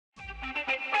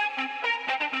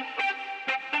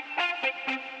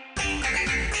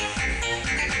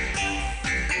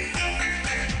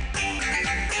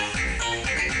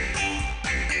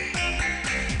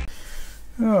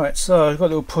Alright, so I've got a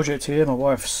little project here, my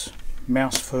wife's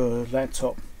mouse for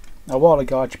laptop. A while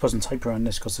ago I actually put some tape around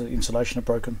this because the insulation had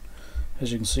broken,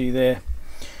 as you can see there,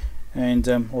 and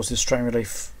also the strain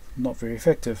relief not very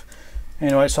effective.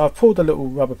 Anyway, so I've pulled the little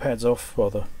rubber pads off, well,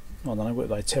 I don't know, what are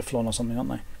they, Teflon or something, aren't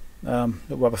they?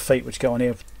 Little rubber feet which go on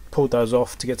here. I've pulled those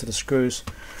off to get to the screws,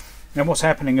 and what's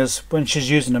happening is when she's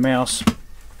using the mouse,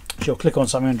 she'll click on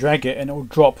something and drag it and it will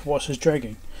drop what she's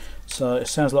dragging. So it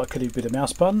sounds like it could be the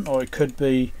mouse button, or it could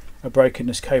be a break in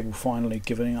this cable finally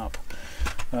giving up.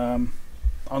 I'm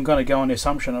going to go on the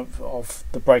assumption of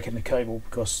the break in the cable,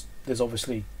 because there's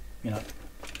obviously, you know,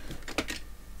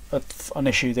 an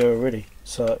issue there already.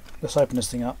 So let's open this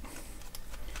thing up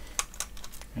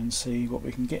and see what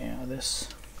we can get out of this.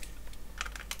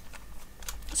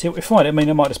 See what we find. I mean,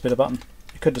 it might just be the button.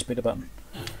 It could just be the button.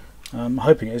 I'm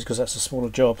hoping it is, because that's a smaller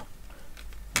job.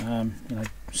 You know,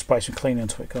 spray some cleaner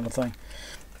into it, kind of thing.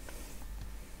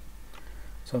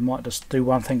 So I might just do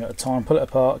one thing at a time, pull it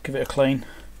apart, give it a clean,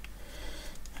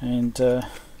 and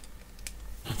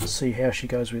see how she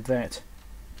goes with that.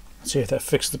 See if that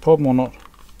fixes the problem or not.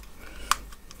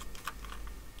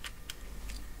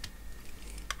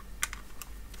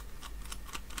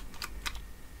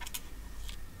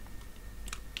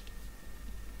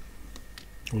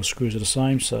 All the screws are the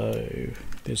same, so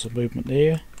there's a movement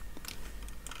there.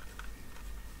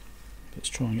 Let's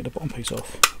try and get the bottom piece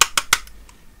off.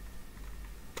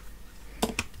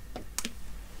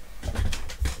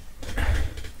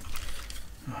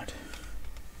 Right.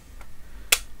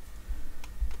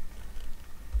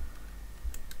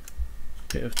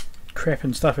 Bit of crap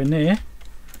and stuff in there,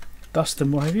 dust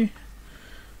and what have you.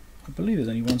 I believe there's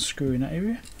only one screw in that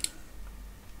area.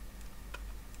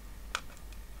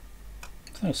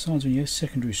 That signs when you use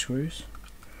secondary screws.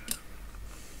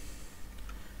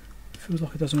 Feels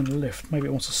like it doesn't want to lift. Maybe it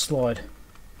wants to slide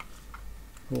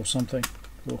or something,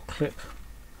 or clip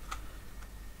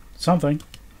something.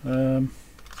 The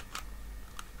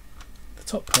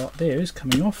top part there is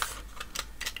coming off.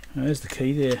 Oh, there's the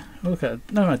key there. Oh, look at it.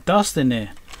 No dust in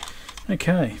there.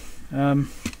 Okay.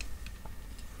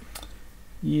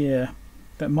 Yeah,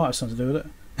 that might have something to do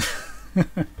with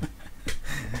it.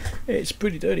 It's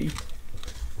pretty dirty.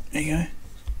 There you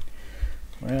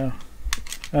go.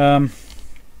 Wow.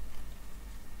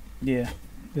 Yeah,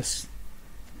 this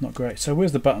not great. So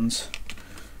where's the buttons?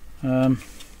 So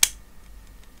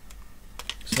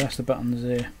that's the buttons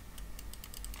there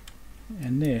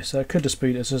and there. So it could just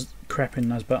be there's just crap in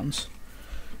those buttons.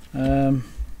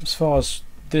 As far as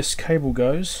this cable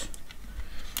goes,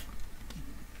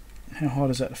 how hard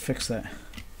is that to fix that?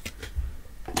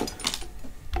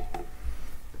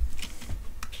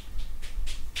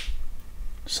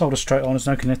 Solder straight on, there's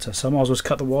no connector, so I might as well just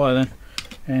cut the wire then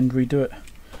and redo it.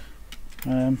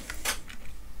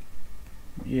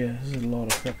 Yeah, there's a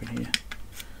lot of crap in here.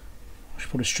 I should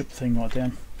probably strip the thing right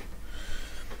down.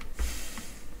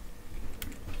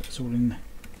 It's all in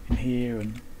here,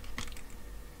 and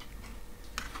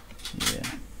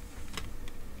yeah.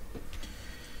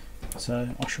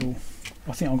 So I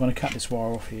think I'm going to cut this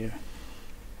wire off here.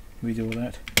 Redo all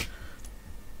that.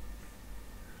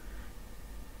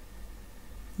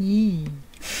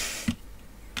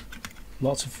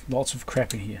 Lots of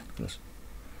crap in here.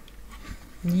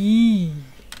 I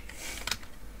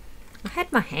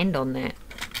had my hand on that.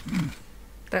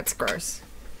 That's gross.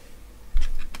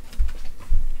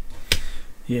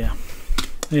 Yeah.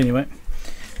 Anyway,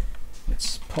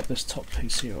 let's pop this top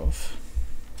piece here off.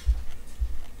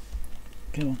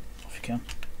 Come on, off you come.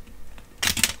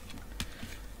 Get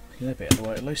that bit out of the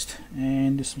way at least.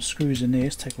 And there's some screws in there.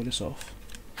 Let's take all this off.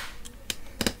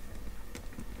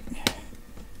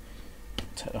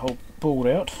 Take the whole board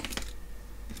out.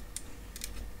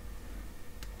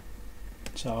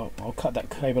 So I'll cut that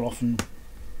cable off and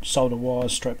solder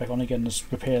wires straight back on again and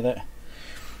just repair that.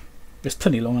 It's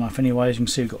plenty long enough anyway, as you can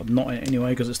see we've got a knot in it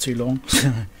anyway because it's too long.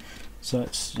 So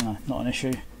it's, you know, not an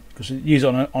issue, because we use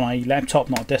it on a laptop,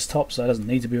 not a desktop, so it doesn't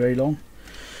need to be very long.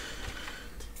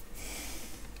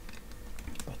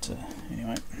 But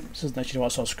anyway, this isn't actually the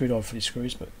right size screwdriver for these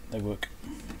screws, but they work.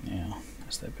 Yeah,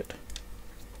 that's that bit.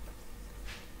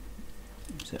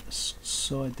 Is that the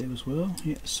side there as well?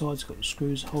 Yeah, the side's got the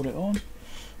screws to hold it on.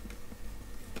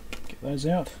 Get those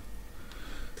out.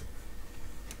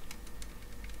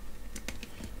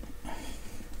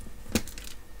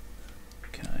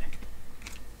 Okay.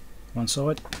 One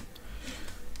side.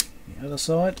 The other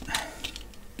side.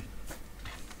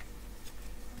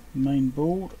 Main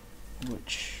board,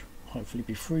 which hopefully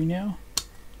be free now.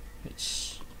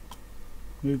 It's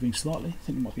moving slightly. I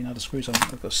think there might be another screw somewhere.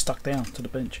 I've got stuck down to the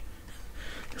bench.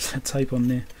 There's that tape on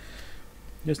there.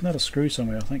 There's another screw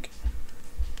somewhere, I think.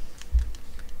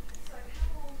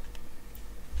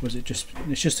 Or is it just,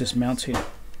 it's just this mount here,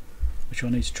 which I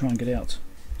need to try and get out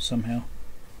somehow.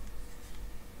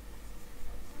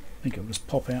 I think it'll just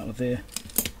pop out of there.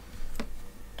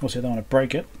 Obviously I don't want to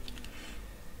break it.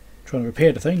 I'm trying to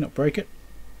repair the thing, not break it.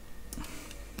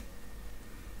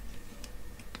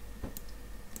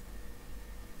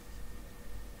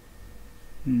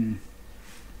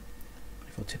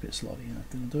 If I tip it slightly, that's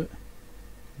going to do it.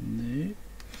 No.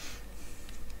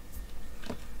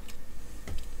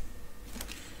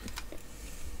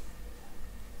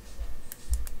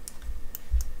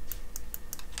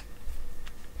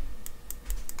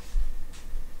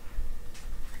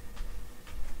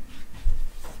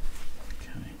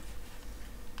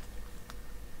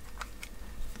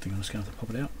 I think I'm just going to have to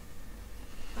pop it out.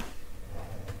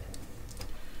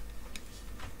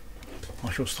 I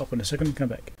shall stop in a second and come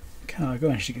back. Okay, I'll go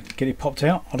and actually get it popped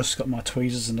out. I just got my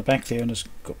tweezers in the back there and just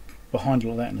got behind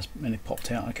all that and it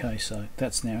popped out. Okay, so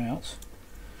that's now out.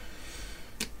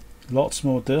 Lots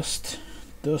more dust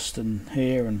and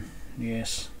hair and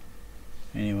yes.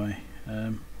 Anyway,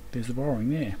 there's the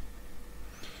wiring there.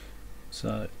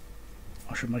 So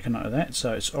I should make a note of that.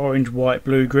 So it's orange, white,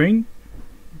 blue, green.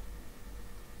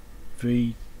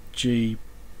 VG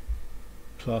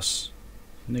plus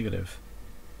negative.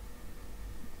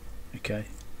 Okay,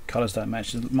 colours don't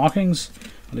match the markings,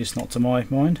 at least not to my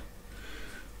mind.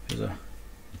 There's a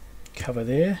cover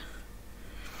there.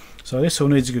 So this all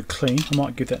needs a good clean. I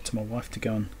might give that to my wife to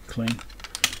go and clean.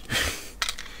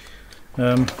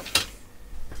 I'll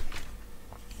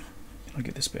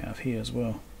get this bit out of here as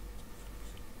well.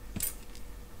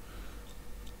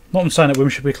 Not saying that women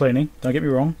should be cleaning, don't get me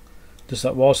wrong. Just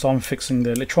that whilst I'm fixing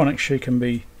the electronics, she can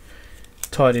be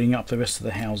tidying up the rest of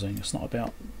the housing. It's not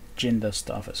about gender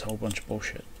stuff, it's a whole bunch of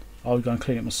bullshit. I would go and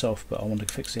clean it myself, but I want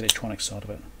to fix the electronics side of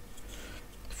it.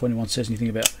 If anyone says anything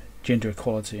about gender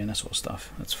equality and that sort of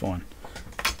stuff, that's fine.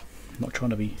 I'm not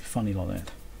trying to be funny like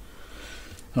that.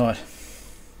 Alright.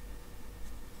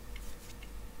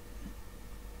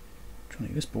 Trying to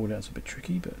get this board out is a bit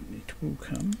tricky, but it will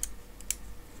come.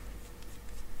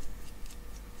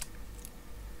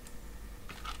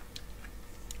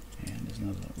 And there's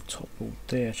another little top board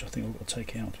there, which I think I've got to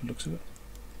take out from the looks of it.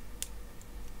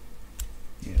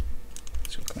 Yeah,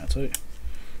 it's got to come out too.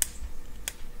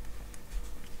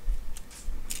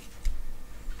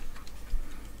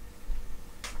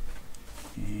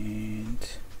 And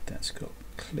that's got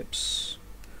clips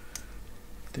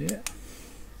there.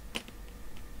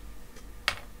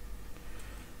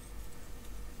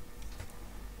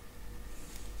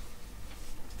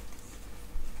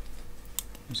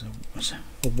 There's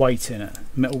a weight in it,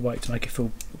 metal weight to make it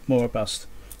feel more robust.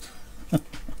 Sort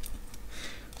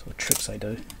of tricks they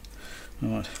do.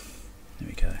 Alright, there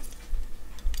we go.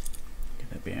 Get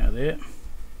that bit out of there.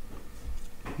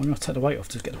 I'm going to take the weight off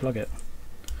to get the plug out.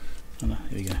 Oh no,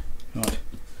 here we go. Right.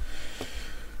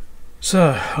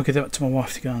 So, I'll give that to my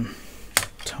wife to go and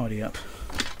tidy up.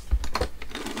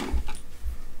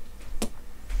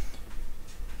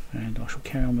 And I shall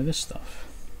carry on with this stuff.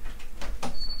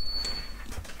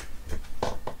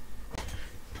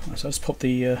 Right, so let's pop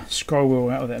the scroll wheel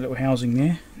out of that little housing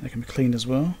there. That can be cleaned as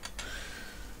well.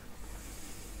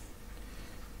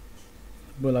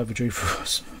 Well overdue for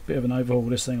us. A bit of an overhaul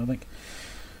this thing, I think.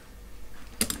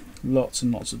 Lots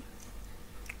and lots of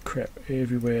crap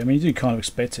everywhere. I mean, you do kind of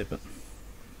expect it, but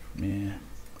yeah.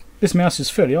 This mouse is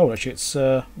fairly old actually. It's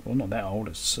well, not that old.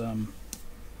 It's what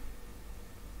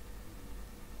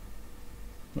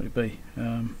would it be?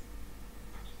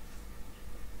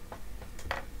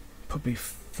 Probably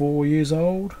 4 years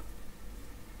old,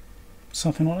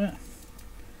 something like that.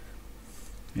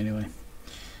 Anyway,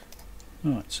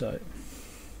 right. So,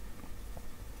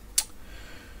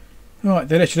 right,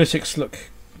 the electrolytics look,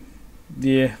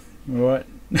 yeah, all right.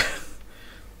 They're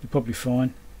probably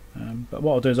fine. But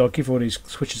what I'll do is I'll give all these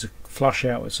switches a flush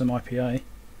out with some IPA,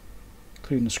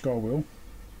 including the scroll wheel,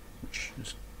 which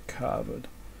is covered.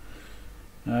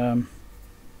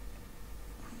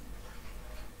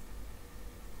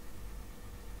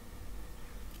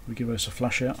 We give us a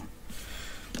flush out,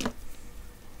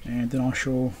 and then I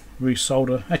shall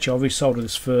resolder. Actually, I'll resolder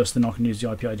this first, then I can use the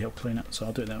IPA to help clean it. So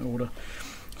I'll do it in that order.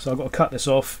 So I've got to cut this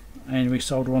off and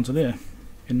resolder onto there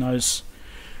in those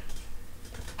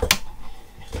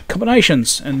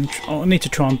combinations, and I need to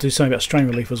try and do something about strain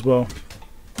relief as well.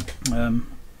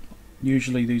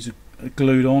 Usually these are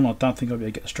glued on. I don't think I'll be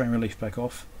able to get the strain relief back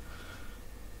off.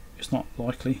 It's not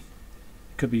likely.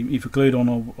 It could be either glued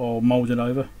on or moulded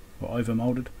over, or over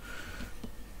moulded.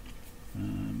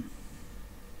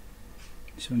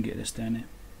 See if I can get this down there.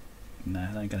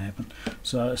 No, that ain't gonna happen.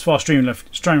 So as far as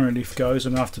strain relief goes,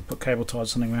 I'm gonna have to put cable ties or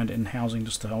something around it in housing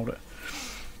just to hold it.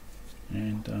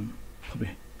 and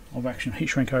probably I'll actually heat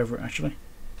shrink over it actually,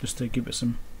 just to give it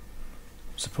some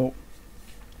support.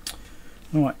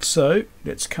 Alright, so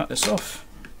let's cut this off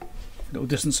a little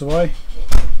distance away.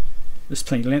 There's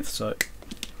plenty of length, so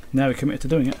now we're committed to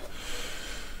doing it.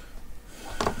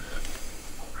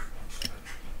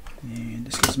 And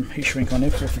let's get some heat shrink on there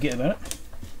before I forget about it.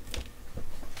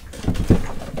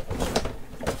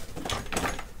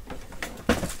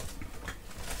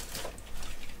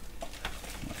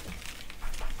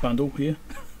 Bundle here.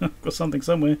 Got something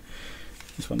somewhere.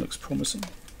 This one looks promising.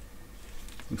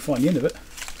 We can find the end of it.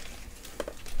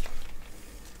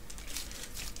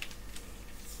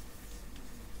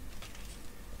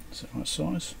 Is that right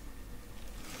size?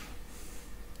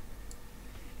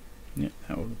 Yeah,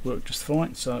 that will work just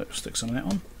fine. So I'll stick some of that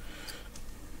on.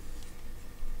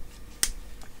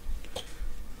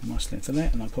 Nice length of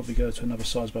that, and I'll probably go to another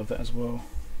size above that as well.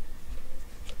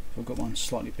 I've got one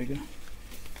slightly bigger,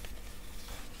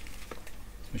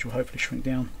 which will hopefully shrink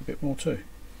down a bit more too.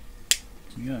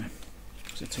 There you go.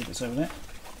 So 2 bits over that.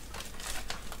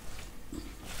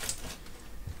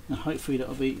 Now hopefully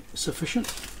that'll be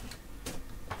sufficient.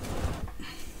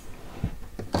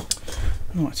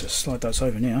 Right, so slide those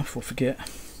over now before I forget.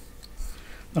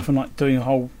 Nothing like doing a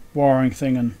whole wiring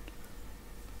thing and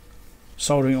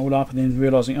soldering it all up and then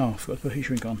realising, oh, I forgot to put heat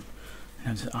shrink on,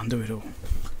 and have to undo it all.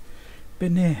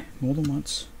 Been there more than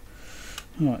once.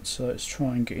 Alright, so let's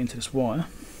try and get into this wire.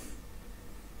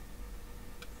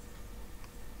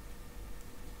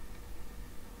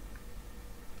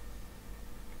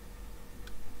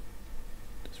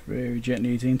 Just very gently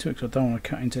ease into it because I don't want to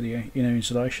cut into the inner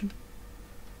insulation.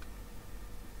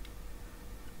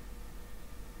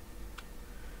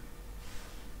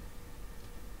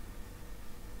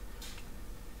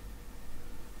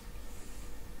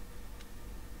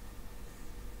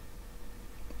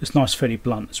 It's nice, fairly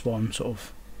blunt, that's why I'm sort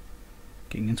of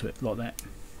getting into it like that.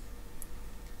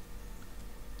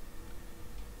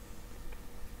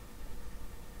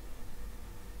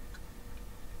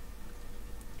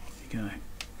 There you go.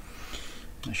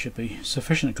 That should be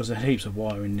sufficient because there's heaps of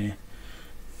wire in there.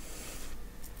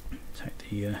 Take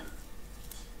the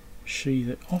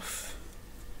sheath off.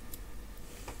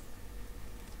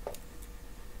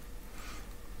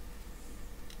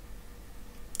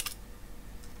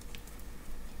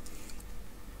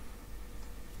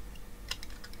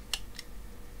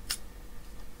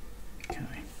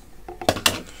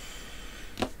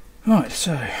 Right,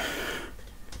 so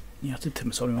yeah, I did turn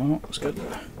my soldering iron on. That's good.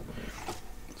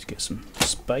 Let's get some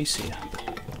space here.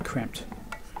 Cramped.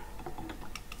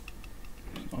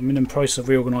 I'm in the process of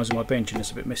reorganising my bench and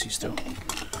it's a bit messy still.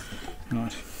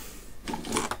 Right.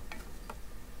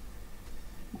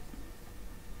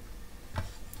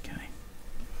 Okay.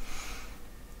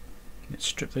 Let's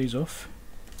strip these off.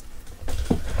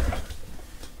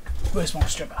 Where's my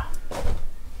stripper?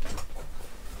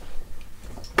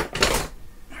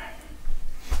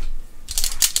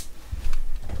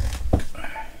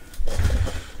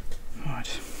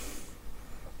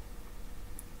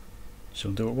 So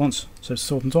we'll do it once, so it's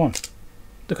sorting time.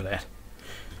 Look at that.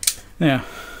 Now,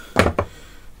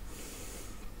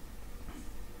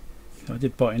 I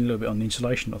did bite in a little bit on the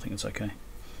insulation, but I think it's okay.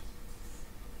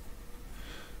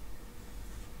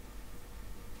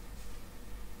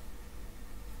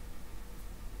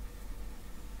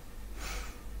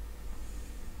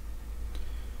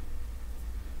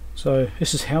 So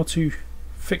this is how to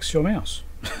fix your mouse.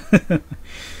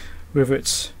 Whether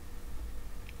it's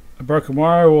a broken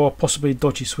wire or possibly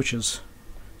dodgy switches.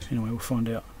 Anyway, we'll find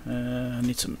out. I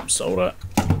need some solder.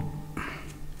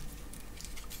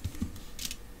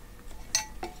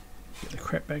 Get the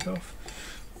crap back off.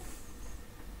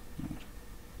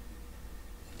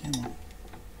 Come on.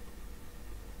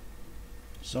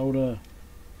 Solder.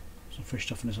 Some fresh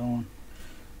stuff in this iron.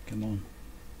 Come on.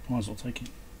 Might as well take it.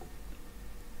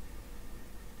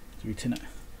 To retin it.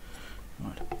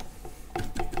 Right.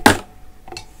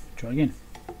 Try again.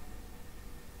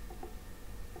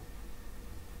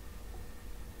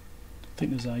 I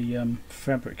think there's a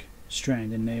fabric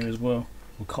strand in there as well,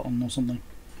 or cotton or something.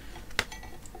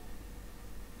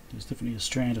 There's definitely a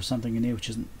strand of something in there which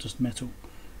isn't just metal.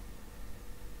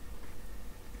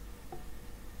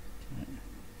 Right.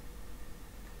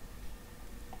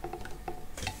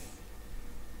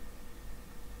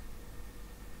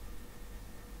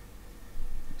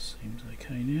 That seems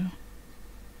okay now.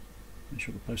 Make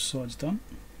sure I've got both sides done.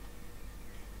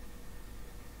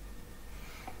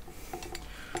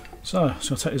 So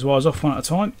I'll take these wires off one at a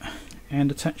time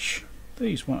and attach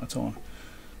these one at a time.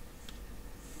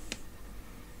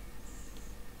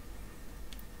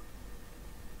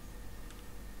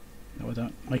 No, I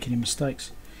don't make any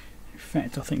mistakes.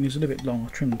 fact, I think these are a little bit long. I'll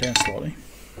trim them down slightly.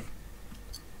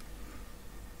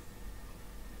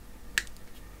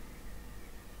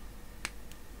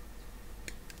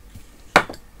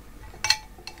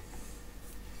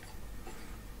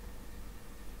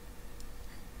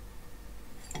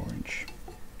 Orange.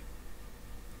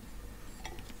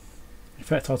 In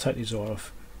fact, I'll take these all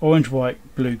off. Orange, white,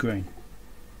 blue, green.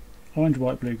 Orange,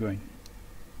 white, blue, green.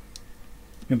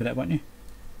 Remember that, won't you?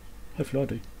 Hopefully I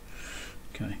do.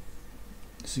 Okay.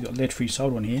 This has got lead-free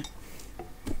solder on here.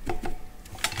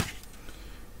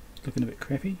 Looking a bit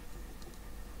crappy.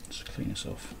 Let's clean this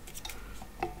off.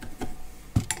 There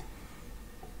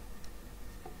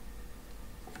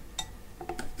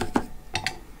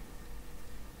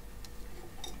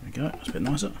we go, that's a bit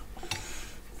nicer.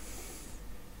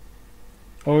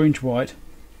 Orange, white,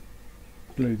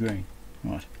 blue, green.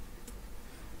 Right.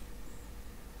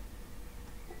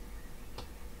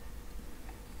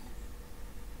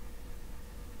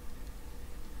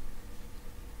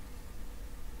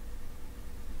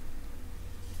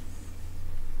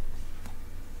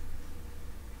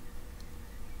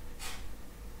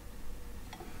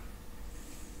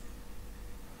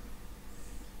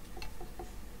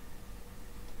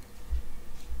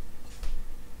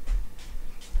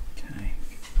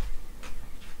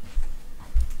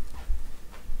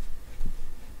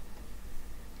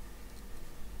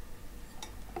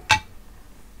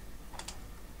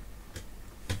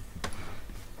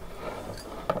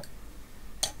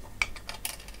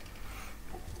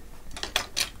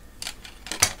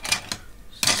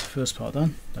 First part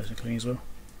done, those are clean as well.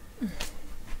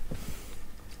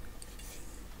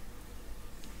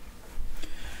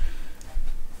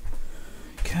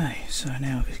 Okay, so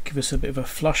now give us a bit of a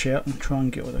flush out and try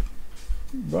and get all the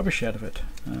rubbish out of it.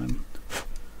 And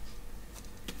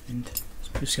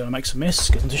just going to make some mess,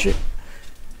 get some tissue.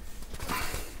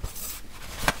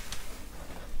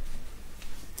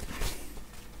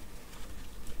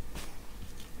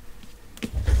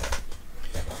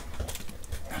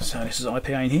 So this is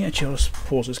IPA in here. Actually, I'll just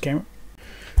pause this camera.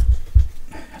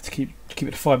 I have to keep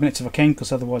it to 5 minutes if I can,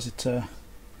 because otherwise it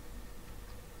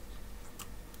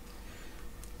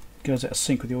goes out of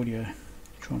sync with the audio.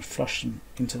 Try and flush them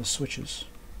into the switches.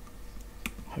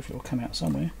 Hopefully it will come out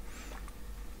somewhere.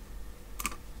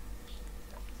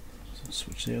 There's a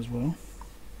switch there as well.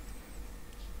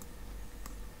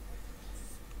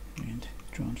 And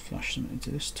try and flush them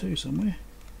into this too somewhere.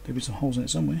 There'll be some holes in it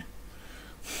somewhere.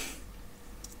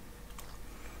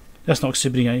 That's not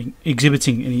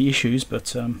exhibiting any issues, but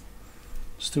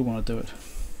still want to do it.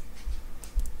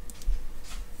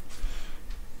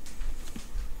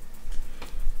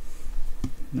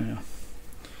 Now,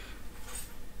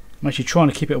 I'm actually trying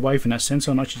to keep it away from that sensor.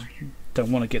 I actually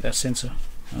don't want to get that sensor.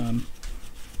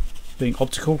 Being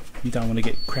optical, you don't want to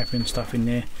get crap and stuff in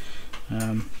there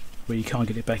where you can't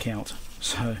get it back out.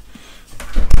 So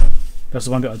that's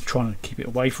the one bit I'm trying to keep it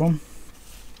away from.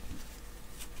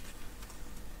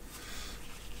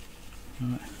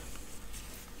 Right.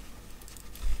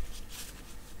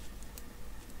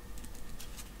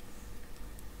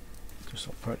 Just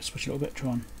operate the switch a little bit,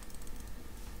 try and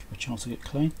give a chance to get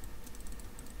clean.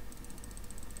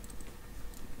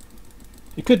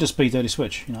 It could just be dirty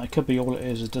switch, you know, it could be all it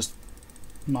is just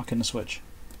muck in the switch.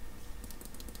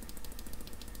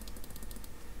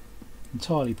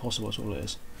 Entirely possible that's all it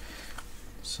is.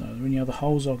 So are there any other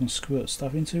holes I can squirt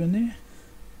stuff into in there?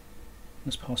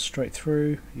 Let's pass straight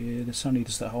through. Yeah, there's only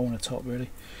just that hole in the top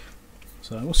really.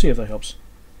 So we'll see if that helps.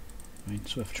 I mean,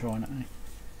 it's worth trying it, eh?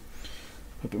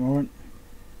 Put a bit more in.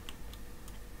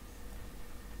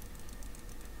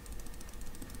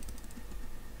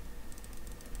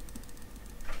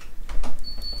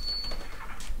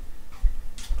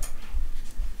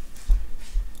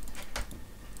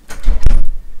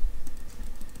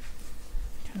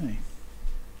 Okay.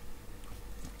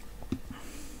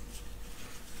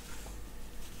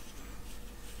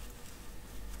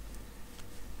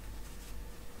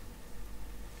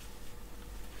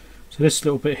 So this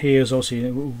little bit here is obviously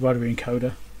a rotary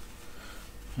encoder.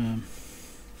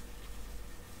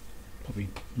 Probably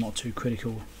not too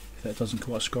critical if that doesn't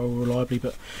quite scroll reliably,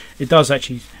 but it does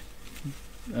actually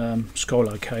scroll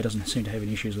okay, doesn't seem to have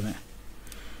any issues with it.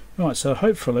 Right, so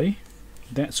hopefully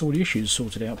that's all the issues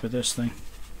sorted out with this thing.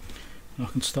 I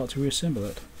can start to reassemble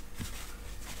it.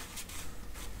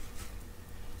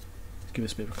 Give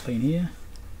this a bit of a clean here.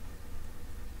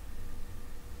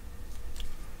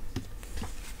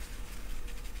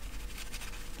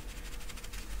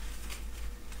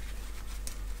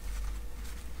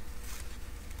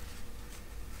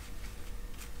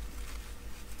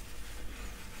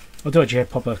 I do actually have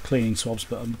proper cleaning swabs,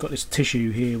 but I've got this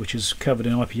tissue here which is covered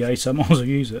in IPA, so I might as well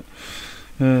use it.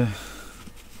 Right,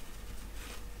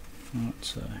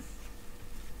 so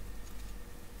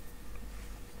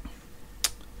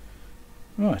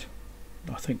right,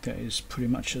 I think that is pretty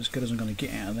much as good as I'm going to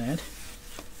get out of that.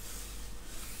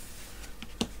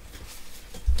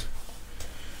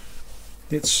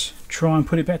 Let's try and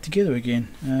put it back together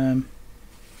again.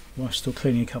 While still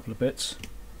cleaning a couple of bits.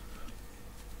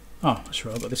 Oh, that's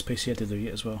right, I've got this piece here to do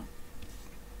yet as well.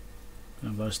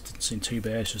 Otherwise, it didn't seem too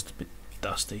bad, it's just a bit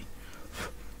dusty.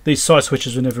 These side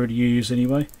switches were never really used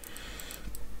anyway.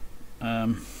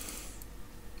 I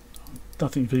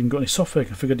don't think we've even got any software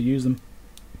configured to use them.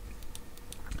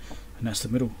 And that's the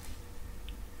middle.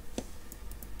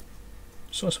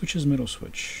 Side switch is middle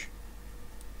switch.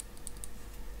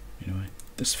 Anyway,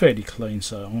 it's fairly clean,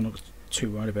 so I'm not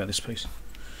too worried about this piece.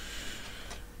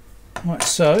 Right,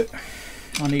 so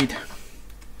I need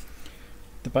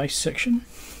the base section,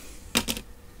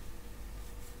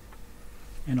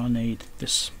 and I need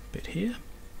this bit here,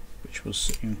 which was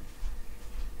sitting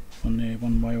on there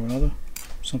one way or another,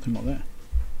 something like that.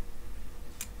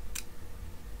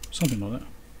 Something like that.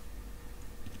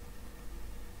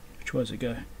 Which way does it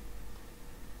go?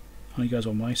 Only goes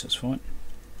one way, so that's fine.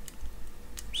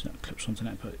 So that clips onto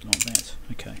that bit like that.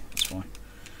 Okay, that's fine.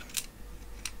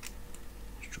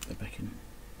 Let's drop that back in.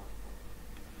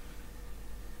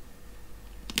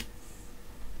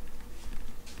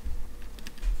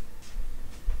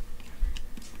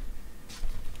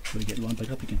 Should we get lined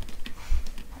back up again?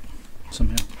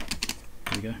 Somehow.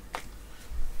 There we go.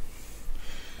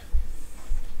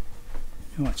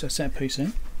 Alright, so that's that piece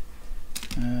in.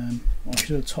 I should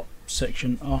do the top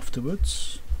section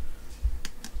afterwards.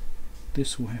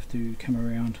 This will have to come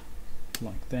around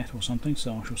like that or something,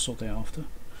 so I shall sort that out after.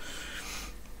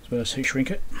 As well as heat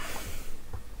shrink it.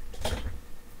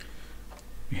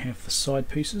 We have the side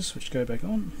pieces which go back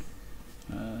on.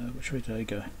 Which way do they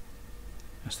go?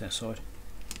 That's that side.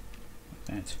 Like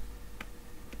that.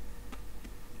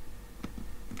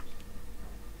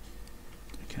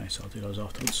 Okay, so I'll do those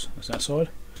afterwards. That's that side.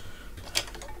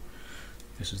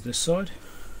 This is this side.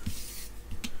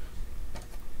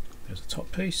 There's the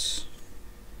top piece,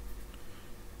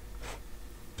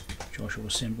 which I shall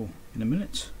assemble in a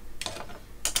minute.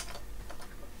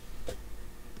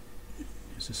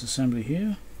 There's this assembly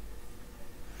here.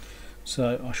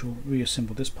 So I shall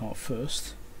reassemble this part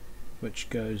first, which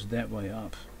goes that way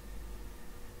up.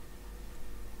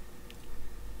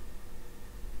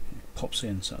 It pops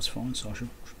in, so that's fine. So I shall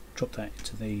drop that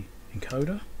into the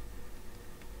encoder.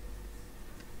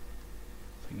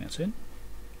 I think that's in.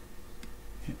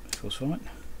 Yep, that feels fine.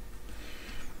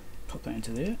 Pop that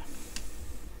into there.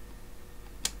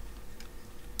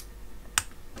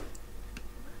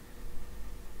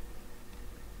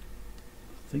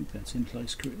 I think that's in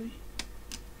place correctly.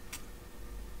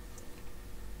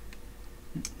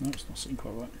 No, it's not sitting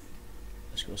quite right.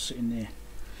 It's got to sit in there.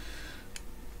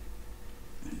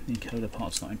 The encoder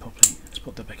part's not in properly. Let's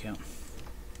pop that back out.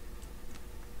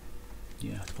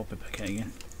 Yeah, I have to pop it back out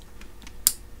again.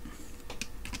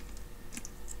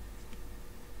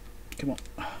 Come on.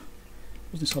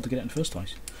 Wasn't this hard to get out in the first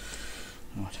place?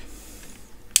 Alright.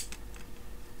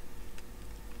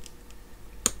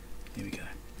 Here we go.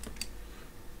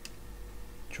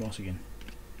 Try us again.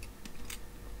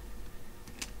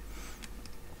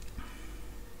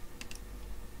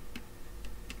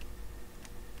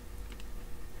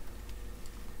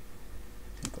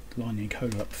 I've got to line the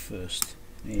encoder up first.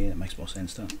 Yeah, that makes more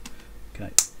sense, doesn't it?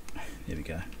 Okay, there we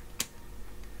go.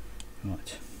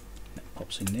 Right. That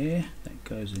pops in there, that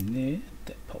goes in there,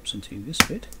 that pops into this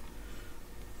bit.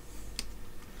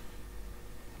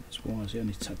 That's wires there, I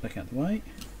need to take back out the way.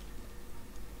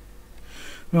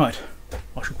 Right,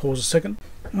 I shall pause a second.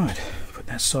 Right, put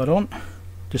that side on,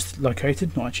 just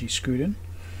located, not actually screwed in.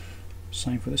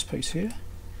 Same for this piece here.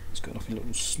 It's got like a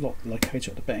little slot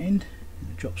locator at the back end,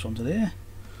 and it drops onto there.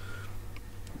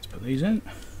 Let's put these in.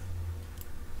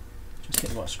 Just get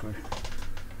the right screw.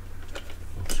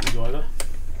 Screwdriver.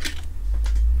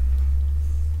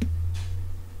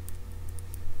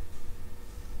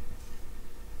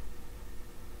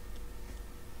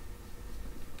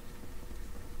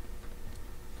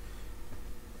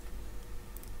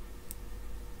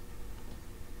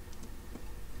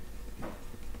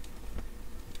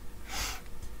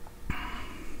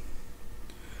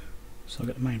 So I'll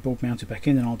get the main board mounted back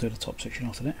in and I'll do the top section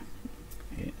after that.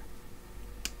 Here.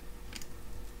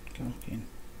 Go again.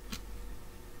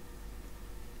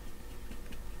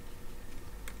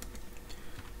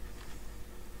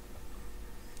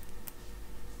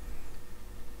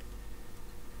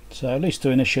 So at least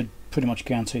doing this should pretty much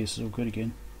guarantee this is all good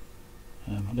again,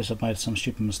 unless I've made some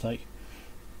stupid mistake,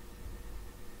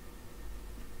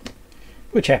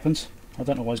 which happens. I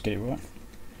don't always get it right.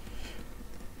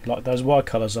 Like those white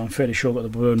colours, I'm fairly sure I've got the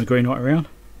blue and the green right around.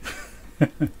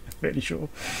 Fairly sure.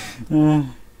 Yeah.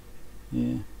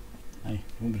 Hey, it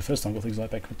won't be the first time I've got things like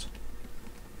backwards.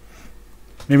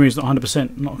 Memory's not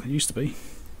 100%, not like it used to be.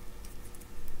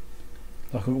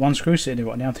 Like I've got one screw sitting there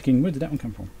right now thinking, where did that one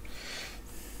come from?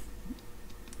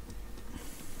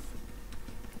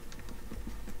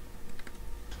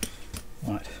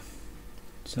 Right,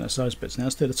 so that's those bits. Now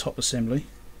let's do the top assembly.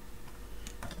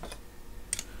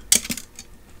 So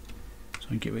I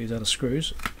can get rid of these other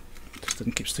screws. Just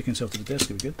didn't keep sticking itself to the desk,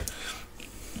 it'll be good.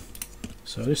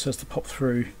 So this has to pop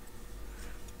through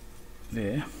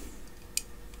there,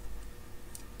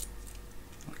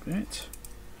 like that,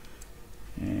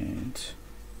 and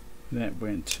that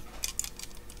went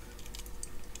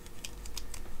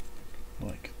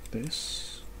like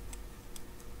this,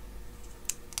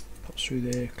 pops through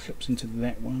there, clips into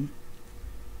that one.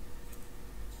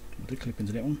 I did clip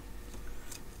into that one.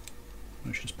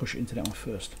 I should just push it into that one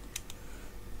first.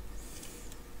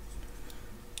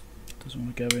 Doesn't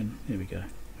want to go in. There we go.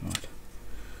 Right.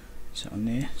 Is that on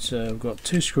there? So we've got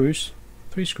 2 screws,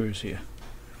 3 screws here.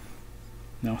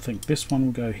 Now I think this one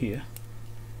will go here.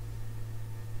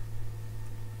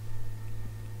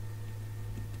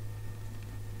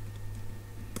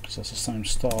 So that's the same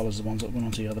style as the ones that went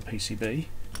onto the other PCB.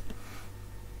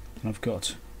 And I've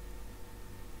got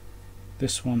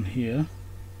this one here,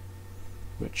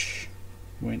 which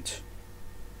went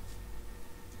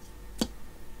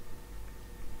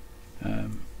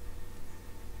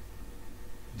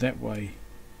that way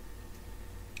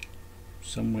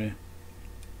somewhere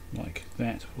like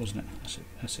that, wasn't it?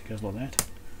 That's it, goes like that.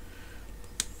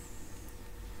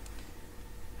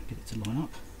 Get it to line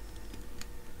up.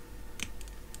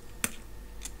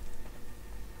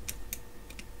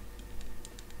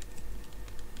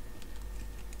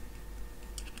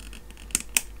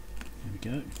 There we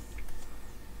go.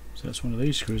 So that's one of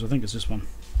these screws. I think it's this one.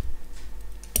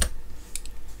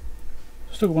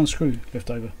 Still got one screw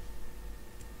left over.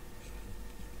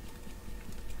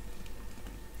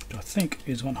 I think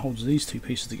is one holds these 2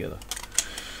 pieces together.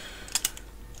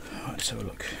 Right, let's have a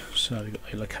look. So we've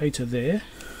got a locator there,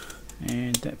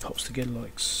 and that pops together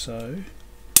like so,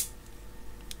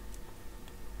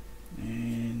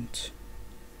 and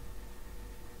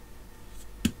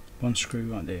one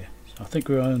screw right there. So I think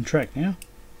we're on track now.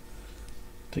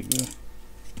 I think we're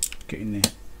getting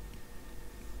there.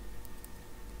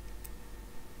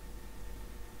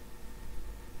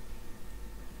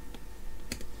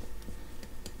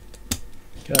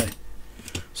 Okay,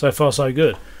 so far so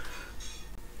good.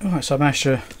 Alright, so I managed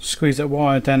to squeeze that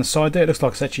wire down the side there. It looks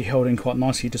like it's actually held in quite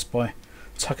nicely just by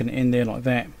tucking it in there like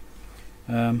that.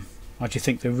 I actually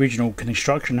think the original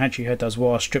construction actually had those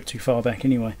wires stripped too far back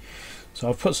anyway. So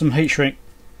I've put some heat shrink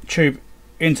tube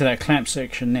into that clamp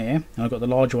section there, and I've got the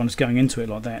larger ones going into it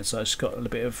like that, so it's got a little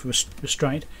bit of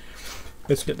restraint.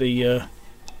 Let's get the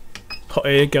hot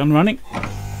air gun running and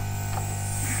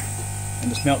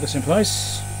just melt this in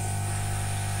place.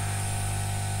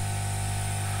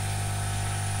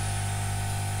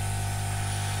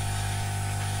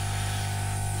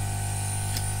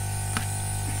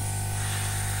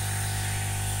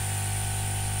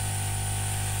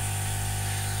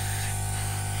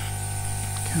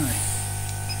 Okay.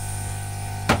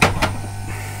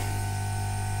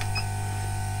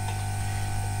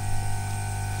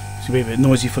 It's going to be a bit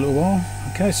noisy for a little while.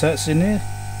 Okay, so that's in there.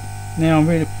 Now I'm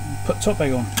ready to put the top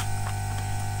bag on.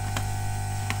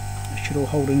 It should all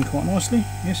hold in quite nicely.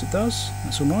 Yes, it does.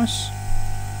 That's all nice.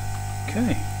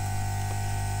 Okay.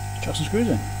 Chuck some screws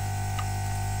in.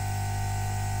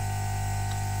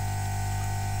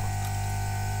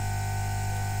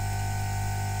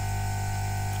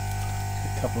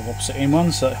 A couple of opposite end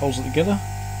ones so it holds it together.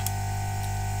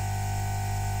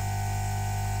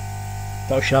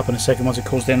 That'll show up in a second once it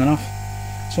cools down enough.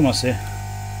 It's almost there.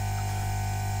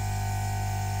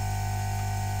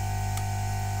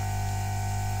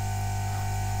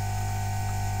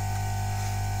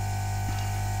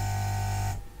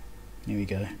 Here we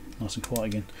go, nice and quiet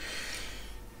again.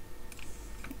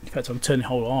 In fact, I'm turning the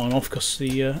whole iron off because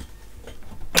I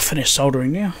finished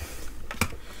soldering now.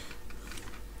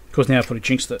 Of course, now I've probably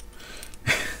jinxed it.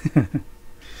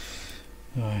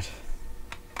 Right.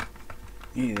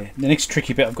 Yeah. The next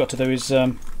tricky bit I've got to do is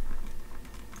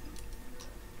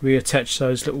reattach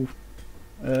those little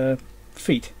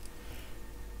feet,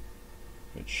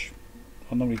 which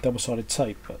are normally double-sided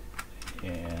tape, but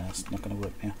yeah, that's not going to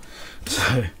work now.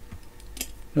 So,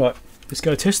 right, let's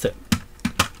go test it.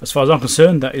 As far as I'm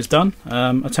concerned, that is done.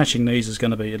 Attaching these is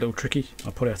going to be a little tricky.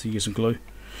 I'll probably have to use some glue.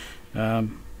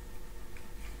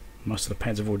 Most of the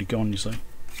pads have already gone, you see.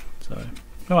 So,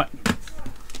 alright.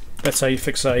 That's how you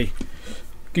fix a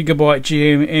Gigabyte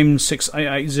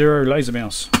GM-M6880 laser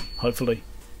mouse, hopefully.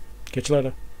 Catch you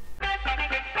later.